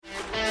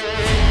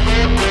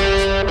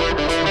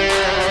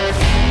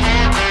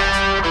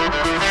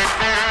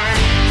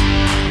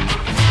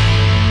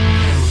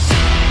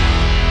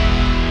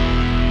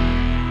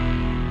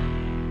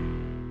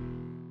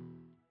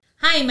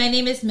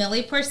name is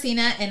Millie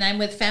Porcena, and I'm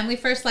with Family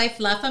First Life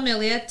La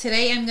Familia.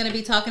 Today I'm going to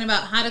be talking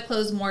about how to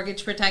close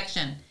mortgage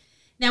protection.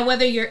 Now,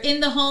 whether you're in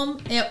the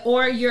home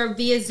or you're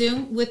via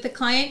Zoom with the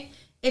client,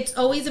 it's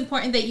always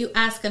important that you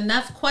ask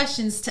enough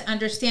questions to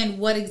understand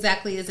what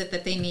exactly is it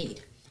that they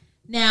need.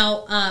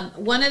 Now,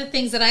 one of the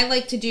things that I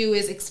like to do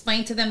is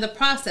explain to them the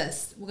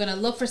process. We're going to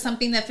look for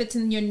something that fits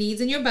in your needs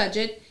and your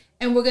budget,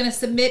 and we're going to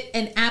submit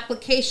an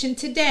application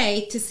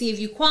today to see if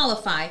you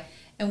qualify.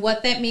 And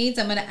what that means,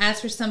 I'm going to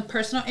ask for some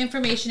personal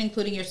information,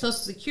 including your social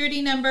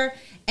security number,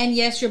 and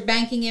yes, your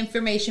banking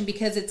information,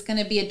 because it's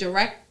going to be a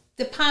direct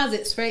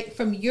deposit straight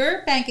from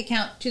your bank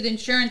account to the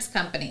insurance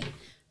company.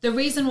 The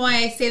reason why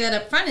I say that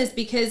up front is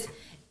because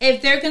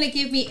if they're going to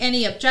give me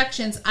any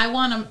objections, I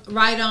want them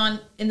right on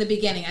in the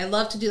beginning. I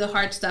love to do the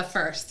hard stuff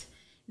first.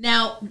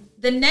 Now,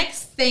 the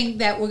next thing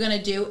that we're going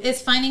to do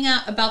is finding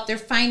out about their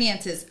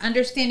finances,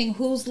 understanding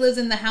who lives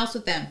in the house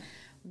with them.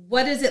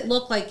 What does it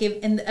look like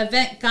if in the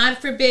event, God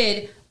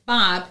forbid,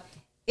 Bob,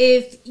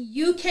 if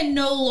you can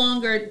no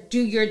longer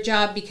do your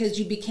job because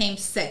you became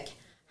sick?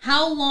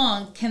 How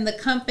long can the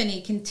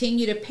company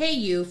continue to pay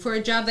you for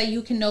a job that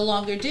you can no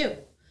longer do?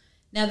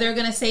 Now, they're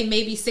going to say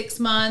maybe 6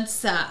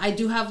 months. I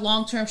do have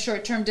long-term,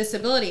 short-term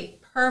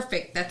disability.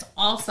 Perfect. That's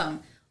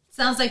awesome.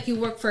 Sounds like you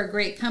work for a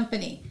great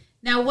company.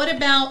 Now, what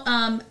about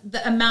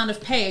the amount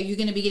of pay? Are you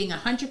going to be getting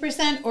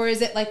 100%, or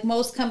is it like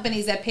most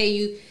companies that pay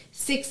you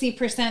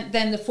 60%,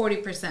 then the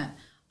 40%?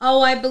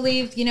 Oh, I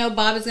believe,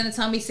 Bob is going to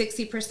tell me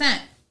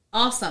 60%.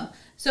 Awesome.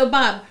 So,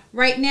 Bob,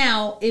 right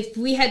now, if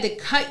we had to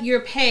cut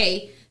your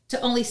pay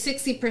to only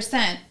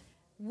 60%,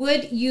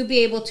 would you be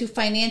able to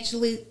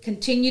financially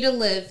continue to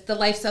live the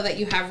lifestyle that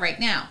you have right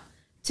now?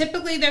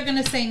 Typically, they're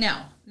going to say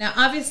no. Now,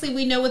 obviously,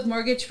 we know with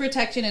mortgage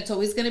protection, it's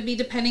always going to be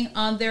depending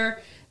on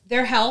their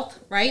health,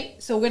 right?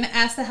 So we're going to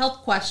ask the health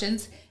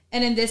questions.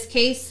 And in this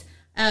case,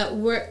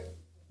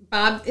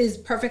 Bob is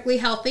perfectly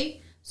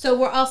healthy. So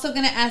we're also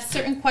going to ask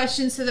certain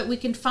questions so that we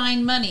can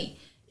find money.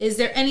 Is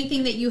there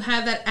anything that you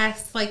have that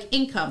acts like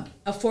income?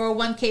 A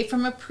 401k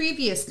from a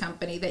previous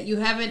company that you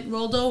haven't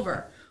rolled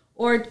over?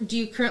 Or do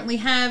you currently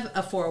have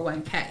a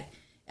 401k?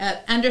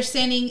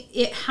 Understanding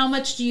it, how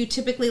much do you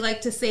typically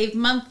like to save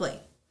monthly?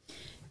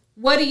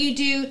 What do you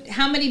do?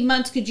 How many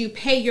months could you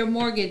pay your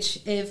mortgage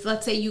if,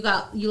 let's say, you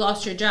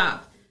lost your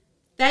job?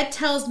 That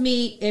tells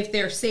me if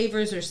they're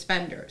savers or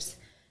spenders.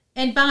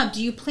 And Bob,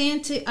 do you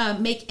plan to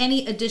make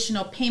any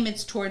additional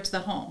payments towards the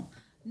home?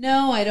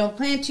 No, I don't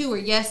plan to, or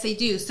yes, they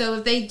do. So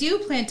if they do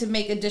plan to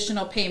make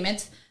additional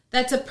payments,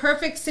 that's a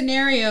perfect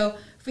scenario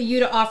for you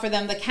to offer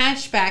them the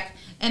cash back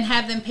and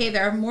have them pay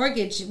their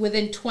mortgage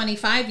within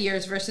 25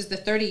 years versus the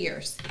 30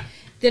 years.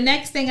 The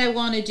next thing I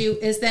want to do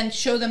is then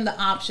show them the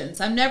options.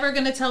 I'm never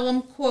going to tell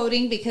them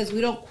quoting because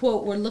we don't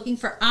quote. We're looking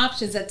for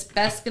options that's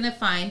best going to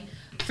find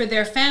for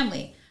their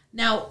family.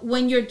 Now,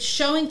 when you're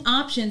showing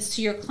options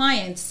to your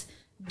clients,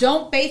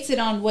 don't base it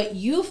on what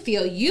you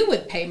feel you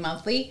would pay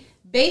monthly.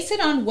 Base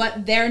it on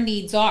what their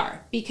needs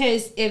are.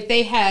 Because if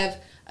they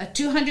have a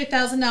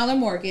 $200,000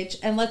 mortgage,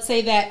 and let's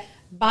say that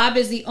Bob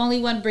is the only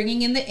one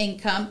bringing in the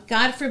income,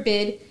 God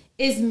forbid,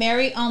 is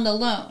Mary on the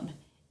loan?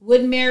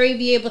 Would Mary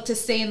be able to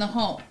stay in the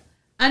home?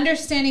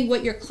 Understanding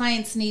what your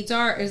client's needs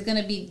are is going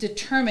to be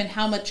determine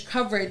how much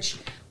coverage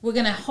we're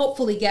going to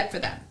hopefully get for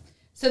them.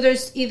 So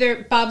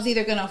Bob's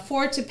either going to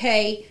afford to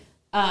pay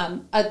a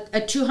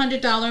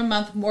 $200 a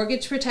month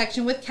mortgage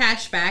protection with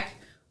cash back,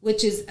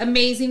 which is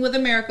amazing with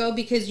America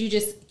because you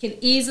just can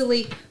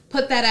easily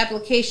put that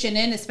application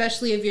in,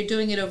 especially if you're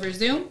doing it over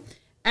Zoom.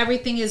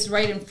 Everything is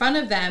right in front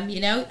of them.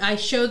 I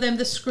show them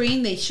the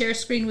screen. They share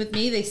screen with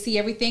me. They see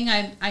everything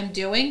I'm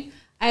doing.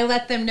 I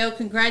let them know,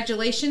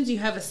 congratulations, you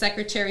have a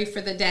secretary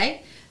for the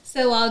day.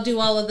 So I'll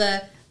do all of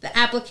the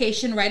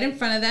application right in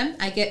front of them.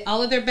 I get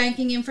all of their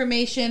banking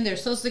information, their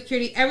social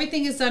security,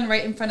 everything is done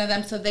right in front of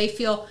them so they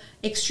feel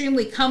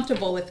extremely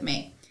comfortable with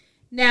me.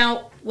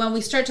 Now, when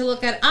we start to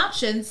look at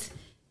options,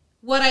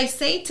 what I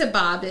say to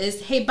Bob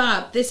is, hey,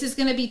 Bob, this is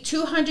going to be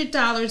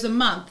 $200 a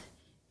month.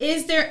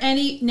 Is there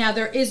any, now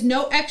there is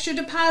no extra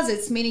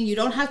deposits, meaning you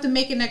don't have to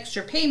make an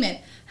extra payment.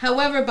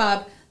 However,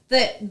 Bob,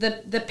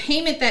 the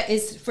payment that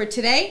is for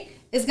today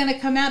is going to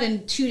come out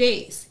in 2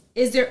 days.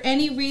 Is there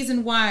any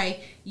reason why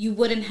you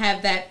wouldn't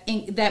have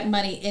that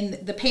money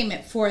in the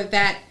payment for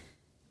that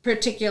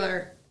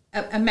particular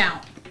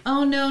amount?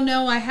 Oh,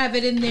 no, I have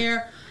it in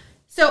there.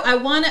 So I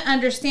want to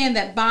understand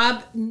that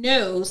Bob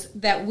knows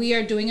that we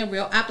are doing a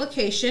real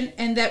application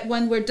and that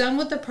when we're done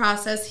with the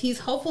process, he's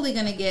hopefully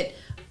going to get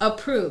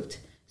approved.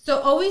 So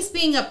always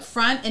being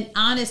upfront and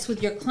honest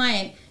with your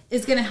client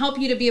is going to help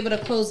you to be able to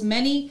close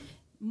many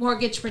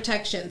mortgage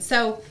protections.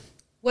 So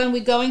when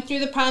we're going through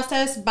the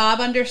process, Bob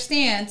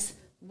understands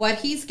what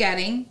he's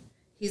getting.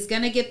 He's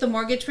going to get the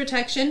mortgage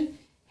protection.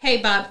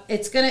 Hey, Bob,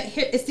 it's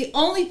the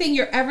only thing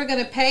you're ever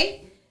going to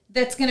pay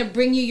that's going to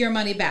bring you your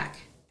money back.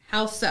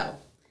 How so?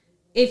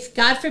 If,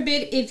 God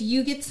forbid, if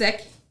you get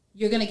sick,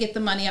 you're going to get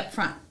the money up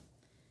front.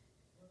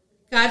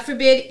 God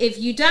forbid, if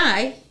you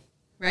die,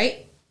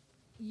 right,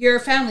 your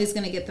family's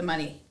going to get the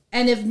money.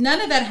 And if none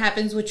of that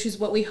happens, which is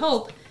what we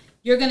hope,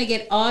 you're going to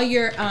get all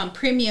your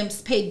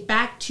premiums paid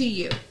back to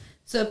you.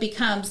 So it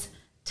becomes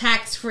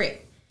tax-free.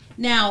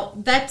 Now,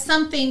 that's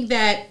something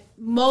that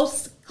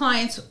most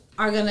clients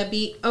are going to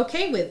be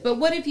okay with. But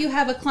what if you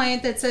have a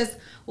client that says,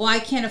 well, I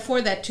can't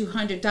afford that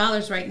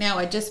 $200 right now.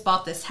 I just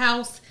bought this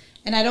house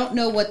and I don't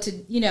know what to,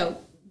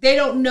 they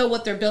don't know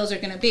what their bills are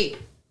going to be.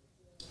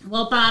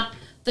 Well, Bob,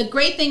 the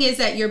great thing is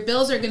that your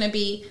bills are going to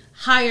be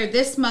higher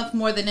this month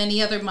more than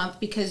any other month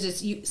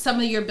because some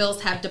of your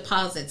bills have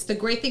deposits. The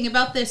great thing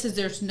about this is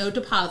there's no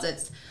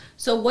deposits.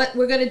 So what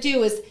we're going to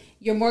do is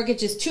your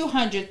mortgage is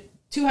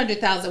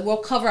 $200,000. We'll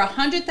cover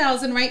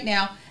 $100,000 right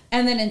now,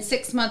 and then in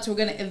 6 months we're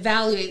going to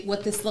evaluate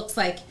what this looks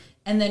like,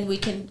 and then we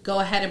can go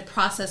ahead and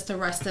process the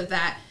rest of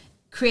that.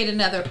 Create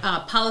another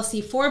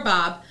policy for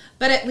Bob,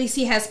 but at least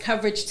he has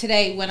coverage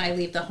today when I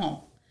leave the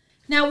home.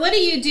 Now, what do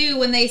you do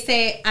when they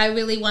say, I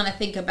really want to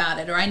think about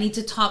it, or I need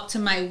to talk to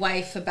my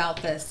wife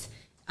about this?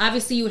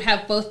 Obviously, you would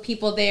have both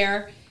people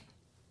there.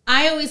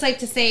 I always like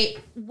to say,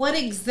 what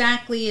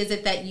exactly is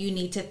it that you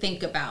need to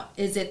think about?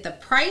 Is it the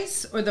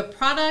price or the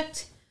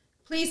product?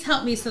 Please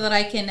help me so that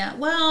I can,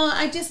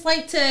 I just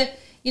like to,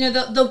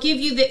 they'll give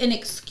you an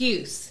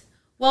excuse.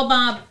 Well,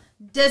 Bob,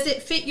 does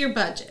it fit your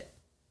budget?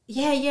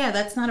 Yeah,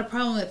 that's not a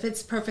problem. It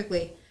fits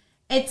perfectly.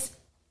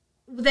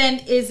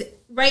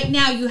 Right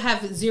now you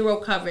have zero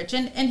coverage.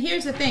 And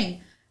here's the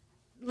thing.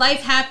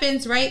 Life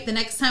happens, right? The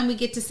next time we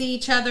get to see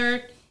each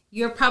other,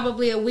 you're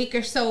probably a week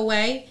or so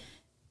away.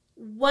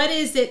 What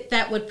is it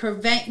that would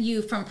prevent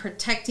you from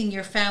protecting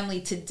your family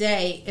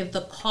today if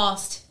the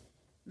cost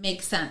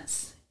makes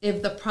sense,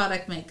 if the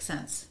product makes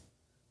sense?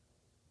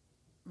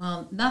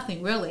 Well,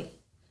 nothing really.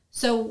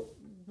 So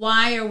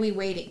why are we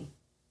waiting?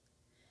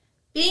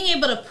 Being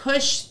able to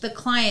push the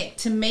client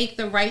to make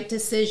the right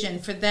decision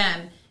for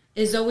them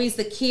is always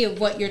the key of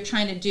what you're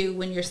trying to do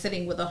when you're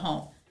sitting with a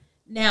home.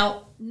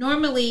 Now,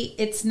 normally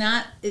it's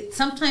not,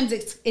 sometimes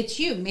it's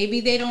you.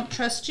 Maybe they don't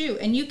trust you.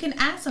 And you can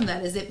ask them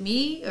that. Is it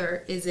me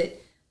or is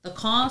it the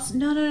cost?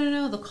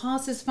 No. The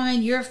cost is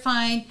fine. You're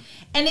fine.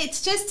 And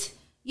it's just,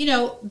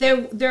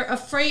 they're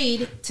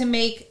afraid to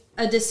make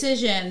a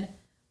decision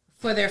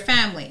for their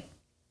family.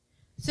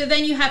 So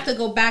then you have to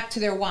go back to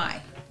their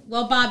why.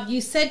 Well, Bob, you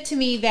said to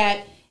me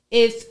that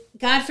if,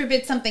 God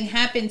forbid, something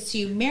happens to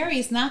you,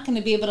 Mary's not going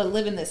to be able to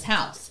live in this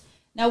house.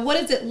 Now, what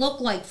does it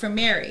look like for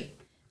Mary?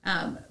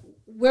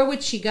 Where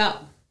would she go?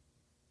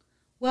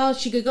 Well,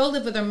 she could go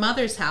live with her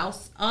mother's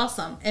house.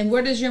 Awesome. And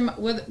where does your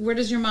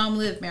mom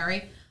live,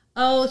 Mary?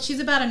 Oh, she's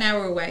about an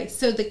hour away.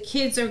 So the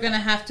kids are going to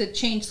have to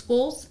change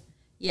schools?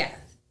 Yeah.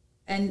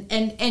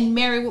 And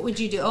Mary, what would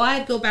you do? Oh,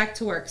 I'd go back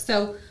to work.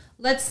 So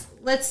let's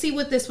see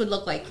what this would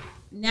look like.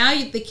 Now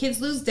the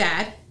kids lose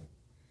dad.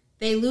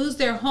 They lose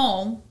their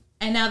home.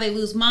 And now they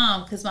lose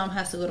mom because mom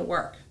has to go to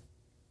work.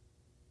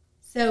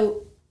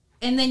 So,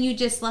 and then you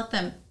just let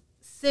them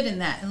sit in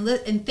that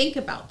and think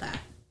about that.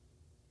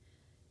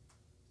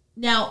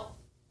 Now,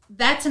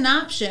 that's an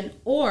option.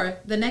 Or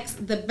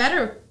the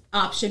better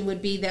option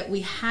would be that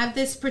we have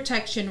this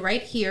protection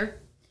right here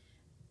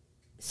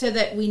so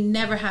that we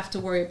never have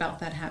to worry about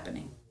that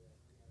happening.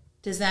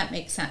 Does that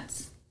make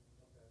sense?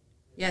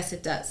 Yes,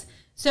 it does.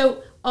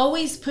 So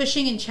always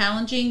pushing and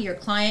challenging your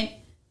client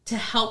to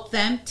help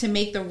them to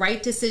make the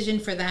right decision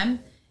for them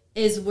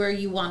is where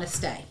you want to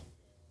stay.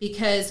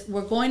 Because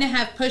we're going to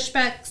have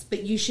pushbacks,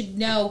 but you should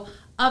know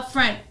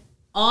upfront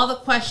all the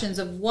questions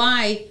of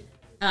why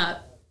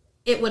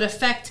it would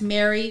affect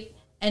Mary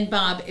and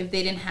Bob if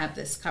they didn't have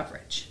this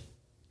coverage.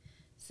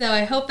 So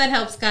I hope that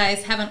helps,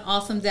 guys. Have an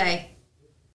awesome day.